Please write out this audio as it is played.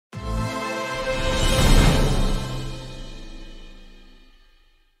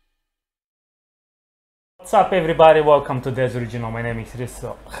What's up, everybody? Welcome to Des Original. My name is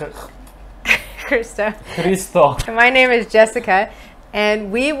Christo. And my name is Jessica,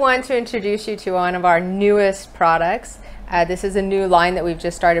 and we want to introduce you to one of our newest products. This is a new line that we've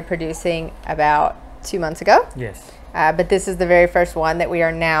just started producing about 2 months ago. Yes. But this is the very first one that we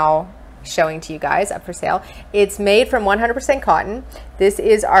are now showing to you guys up for sale. It's made from 100% cotton. This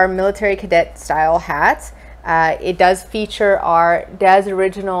is our military cadet style hat. It does feature our Des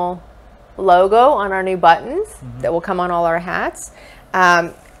Original logo on our new buttons that will come on all our hats.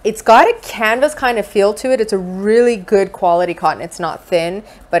 It's got a canvas kind of feel to it. It's a really good quality cotton. It's not thin,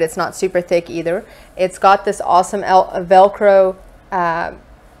 but it's not super thick either. It's got this awesome Velcro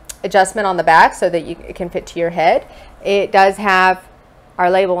adjustment on the back so that it can fit to your head. It does have our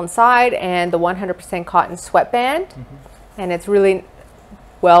label inside and the 100% cotton sweatband, and it's really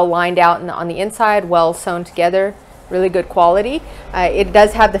well lined out on the inside, well sewn together, really good quality. It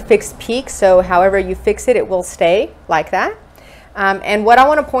does have the fixed peak, so however you fix it, it will stay like that. And what I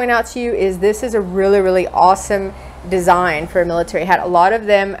want to point out to you is this is a really awesome design for a military hat. A lot of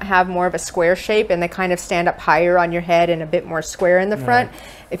them have more of a square shape and they kind of stand up higher on your head and a bit more square in the front.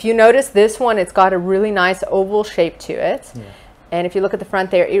 If you notice this one, it's got a really nice oval shape to it. And if you look at the front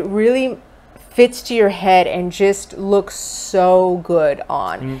there, it really fits to your head and just looks so good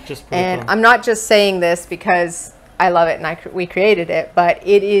on. And I'm not just saying this because I love it and we created it, but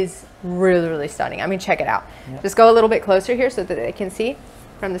it is really stunning. I mean, check it out. Just go a little bit closer here so that they can see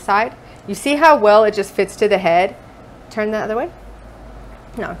from the side. You see how well it just fits to the head? Turn the other way.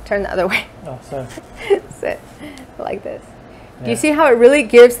 No, turn the other way. Oh, sorry. Sit like this. Do you see how it really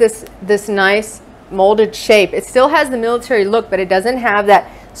gives this nice molded shape? It still has the military look, but it doesn't have that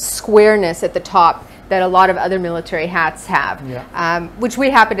squareness at the top that a lot of other military hats have, which we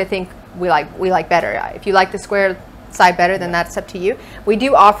happen to think we like better. If you like the square side better, then that's up to you. We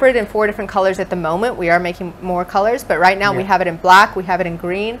do offer it in 4 different colors at the moment. We are making more colors, but right now we have it in black, we have it in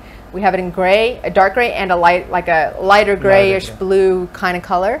green, we have it in gray, a dark gray, and a lighter grayish blue kind of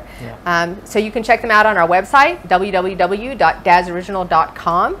color. So you can check them out on our website,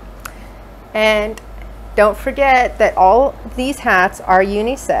 www.dasoriginal.com. And don't forget that all these hats are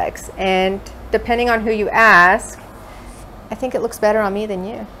unisex, and depending on who you ask, I think it looks better on me than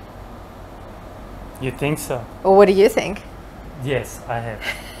you. You think so? Well, what do you think? Yes, I have.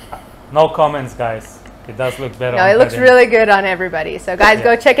 No comments, guys. It does look better. No, it looks really good on everybody. So guys,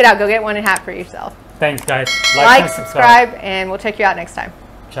 go check it out. Go get one hat for yourself. Thanks, guys. Like, subscribe, and we'll check you out next time.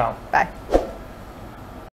 Ciao. Bye.